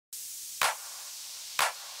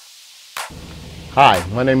Hi,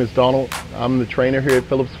 my name is Donald. I'm the trainer here at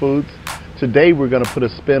Phillips Foods. Today we're going to put a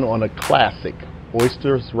spin on a classic,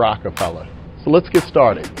 Oysters Rockefeller. So let's get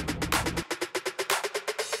started.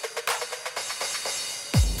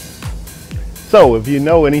 So if you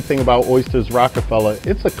know anything about Oysters Rockefeller,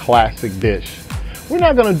 it's a classic dish. We're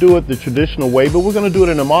not going to do it the traditional way, but we're going to do it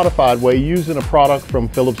in a modified way using a product from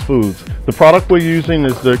Phillips Foods. The product we're using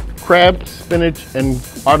is the crab, spinach, and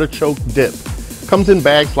artichoke dip. It comes in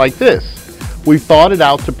bags like this. We thawed it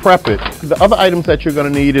out to prep it. The other items that you're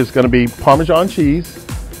going to need is going to be Parmesan cheese.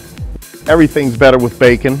 Everything's better with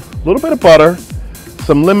bacon. A little bit of butter,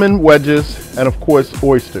 some lemon wedges, and of course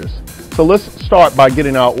oysters. So let's start by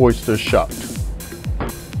getting our oysters shucked.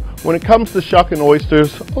 When it comes to shucking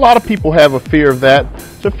oysters, a lot of people have a fear of that.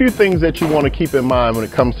 There's a few things that you want to keep in mind when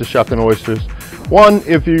it comes to shucking oysters. One,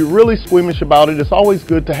 if you're really squeamish about it, it's always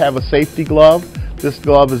good to have a safety glove. This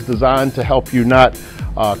glove is designed to help you not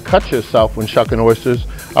cut yourself when shucking oysters.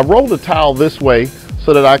 I rolled a towel this way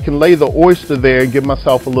so that I can lay the oyster there and give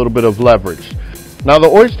myself a little bit of leverage. Now the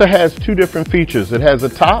oyster has two different features. It has a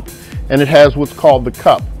top and it has what's called the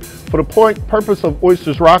cup. For the purpose of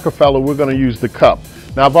Oysters Rockefeller, we're going to use the cup.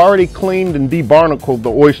 Now I've already cleaned and debarnacled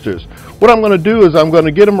the oysters. What I'm going to do is I'm going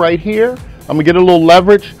to get them right here. I'm going to get a little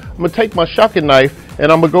leverage. I'm going to take my shucking knife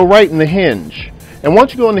and I'm going to go right in the hinge. And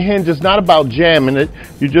once you go in the hinge, it's not about jamming it.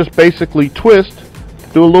 You just basically twist,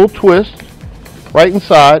 do a little twist right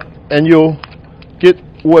inside, and you'll get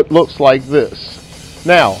what looks like this.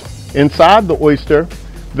 Now, inside the oyster,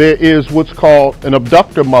 there is what's called an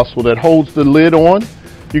abductor muscle that holds the lid on.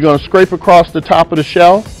 You're going to scrape across the top of the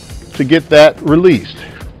shell to get that released.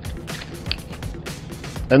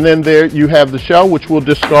 And then there you have the shell, which we'll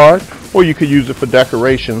discard, or you could use it for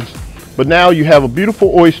decorations. But now you have a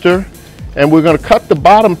beautiful oyster, and we're going to cut the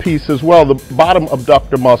bottom piece as well, the bottom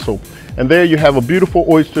abductor muscle. And there you have a beautiful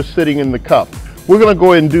oyster sitting in the cup. We're going to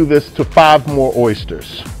go ahead and do this to 5 more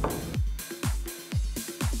oysters.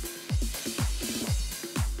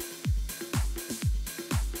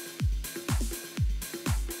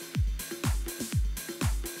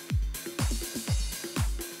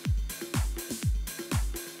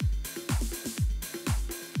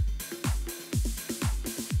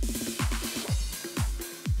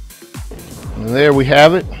 And there we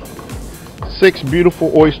have it, 6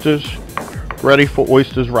 beautiful oysters ready for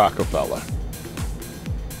Oysters Rockefeller.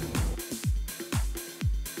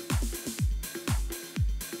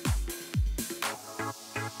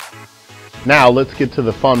 Now let's get to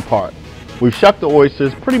the fun part. We've shucked the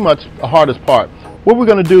oysters, pretty much the hardest part. What we're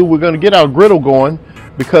going to do, we're going to get our griddle going,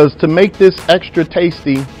 because to make this extra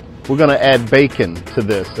tasty, we're going to add bacon to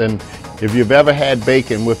this. And if you've ever had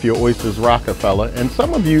bacon with your Oysters Rockefeller, and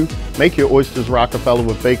some of you make your Oysters Rockefeller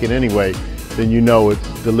with bacon anyway, then you know it's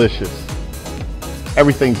delicious.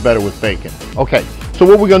 Everything's better with bacon. Okay, so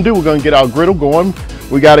what we're going to do, we're going to get our griddle going.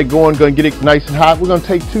 We got it going, going to get it nice and hot. We're going to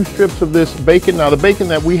take 2 strips of this bacon. Now the bacon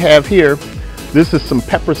that we have here, this is some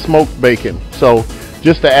pepper smoked bacon. So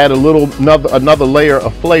just to add a little, another layer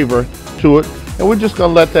of flavor to it. And we're just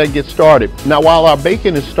going to let that get started. Now while our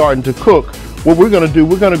bacon is starting to cook, what we're going to do,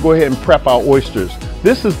 we're going to go ahead and prep our oysters.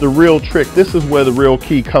 This is the real trick. This is where the real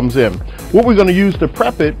key comes in. What we're going to use to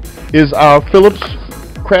prep it is our Phillips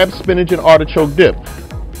crab, spinach, and artichoke dip.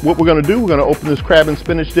 What we're going to do, we're going to open this crab and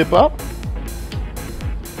spinach dip up.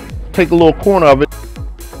 Take a little corner of it.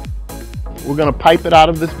 We're going to pipe it out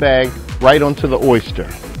of this bag right onto the oyster.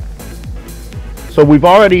 So we've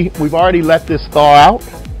already let this thaw out.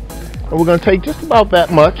 And we're going to take just about that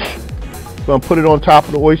much. We're going to put it on top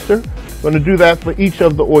of the oyster. We're going to do that for each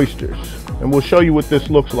of the oysters. And we'll show you what this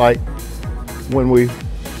looks like when we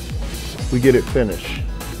get it finished.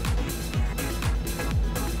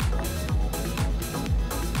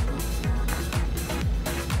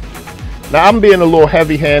 Now I'm being a little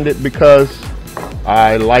heavy-handed because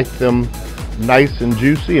I like them nice and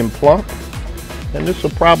juicy and plump. And this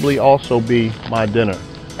will probably also be my dinner.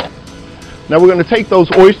 Now we're going to take those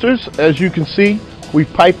oysters. As you can see,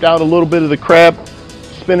 we've piped out a little bit of the crab,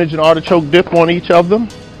 spinach, and artichoke dip on each of them.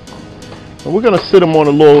 And we're going to sit them on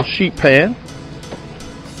a little sheet pan,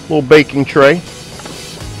 a little baking tray.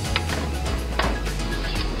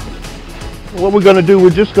 What we're going to do,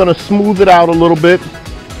 we're just going to smooth it out a little bit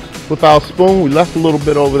with our spoon. We left a little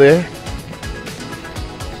bit over there.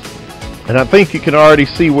 And I think you can already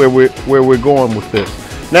see where we're going with this.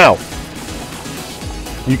 Now,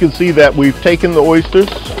 you can see that we've taken the oysters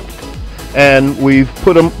and we've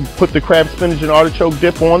put the crab, spinach, and artichoke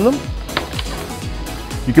dip on them.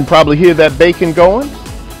 You can probably hear that bacon going.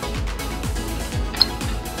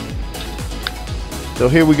 So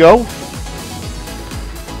here we go.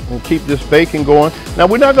 and keep this bacon going. Now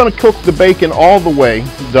we're not going to cook the bacon all the way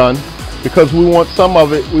done because we want some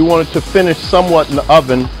of it, we want it to finish somewhat in the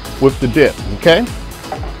oven with the dip, okay?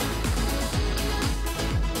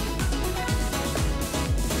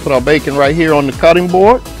 Put our bacon right here on the cutting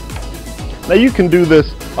board. Now you can do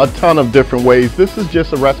this a ton of different ways. This is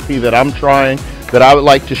just a recipe that I'm trying, that I would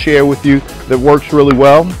like to share with you, that works really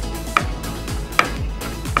well.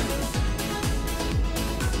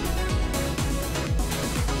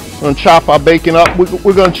 We're going to chop our bacon up.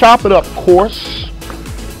 We're going to chop it up coarse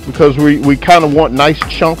because we kind of want nice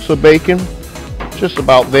chunks of bacon, just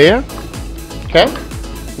about there. Okay.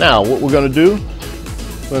 Now what we're going to do,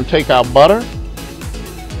 we're going to take our butter,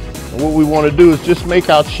 and what we want to do is just make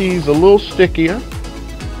our cheese a little stickier.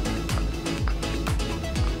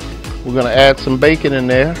 We're going to add some bacon in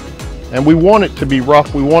there, and we want it to be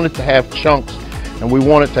rough. We want it to have chunks, and we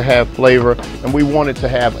want it to have flavor, and we want it to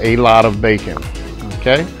have a lot of bacon.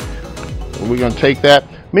 Okay. We're going to take that.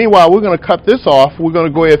 Meanwhile, we're going to cut this off. We're going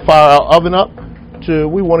to go ahead and fire our oven up to,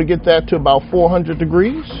 we want to get that to about 400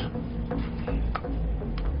 degrees.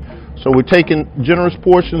 So we're taking generous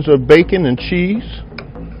portions of bacon and cheese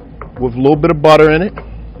with a little bit of butter in it,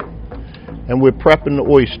 and we're prepping the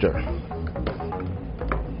oyster.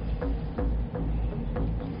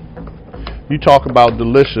 You talk about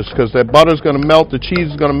delicious, because that butter is going to melt, the cheese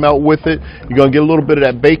is going to melt with it. You're going to get a little bit of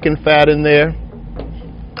that bacon fat in there.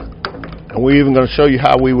 And we're even going to show you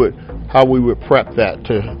how we would prep that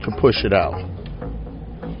to push it out.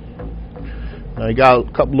 Now you got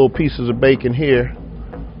a couple little pieces of bacon here.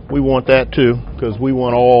 We want that too, because we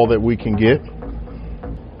want all that we can get.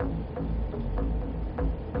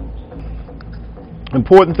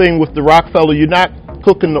 Important thing with the Rockefeller, you're not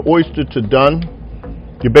cooking the oyster to done.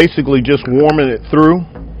 You're basically just warming it through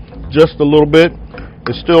just a little bit.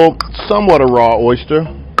 It's still somewhat a raw oyster.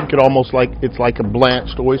 You could almost it's like a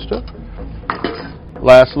blanched oyster.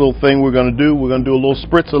 Last little thing we're going to do a little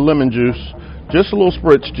spritz of lemon juice, just a little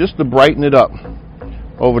spritz, just to brighten it up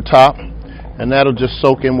over top, and that'll just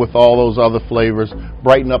soak in with all those other flavors,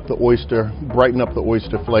 brighten up the oyster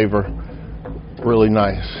flavor, really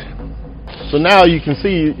nice. So now you can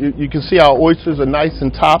see our oysters are nice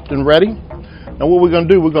and topped and ready. Now what we're going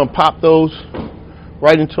to do, we're going to pop those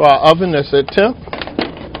right into our oven that's at temp.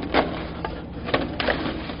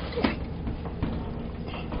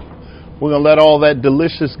 We're going to let all that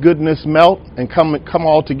delicious goodness melt and come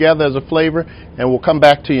all together as a flavor, and we'll come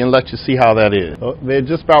back to you and let you see how that is. So they're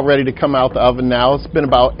just about ready to come out the oven now. It's been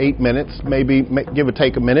about 8 minutes, maybe give or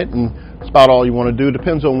take a minute, and it's about all you want to do.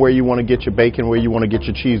 Depends on where you want to get your bacon, where you want to get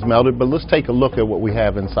your cheese melted, but let's take a look at what we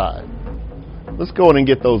have inside. Let's go in and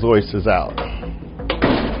get those oysters out.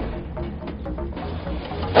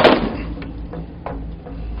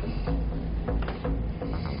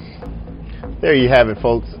 There you have it,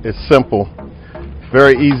 folks. It's simple.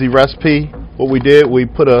 Very easy recipe. What we did, we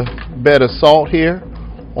put a bed of salt here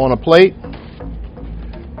on a plate.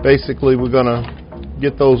 Basically, we're going to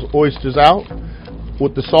get those oysters out.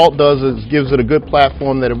 What the salt does is gives it a good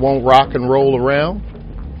platform that it won't rock and roll around.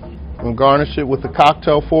 We'll garnish it with a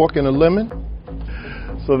cocktail fork and a lemon.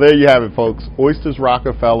 So there you have it, folks. Oysters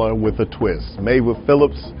Rockefeller with a twist. Made with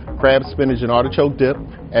Phillips crab, spinach, and artichoke dip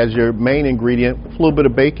as your main ingredient. A little bit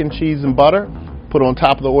of bacon, cheese, and butter. Put on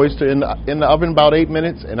top of the oyster in the oven about 8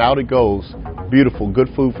 minutes, and out it goes. Beautiful, good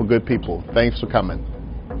food for good people. Thanks for coming.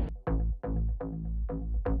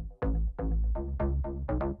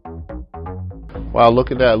 Wow,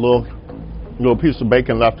 look at that little piece of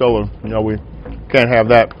bacon left over. You know, we can't have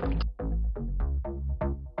that.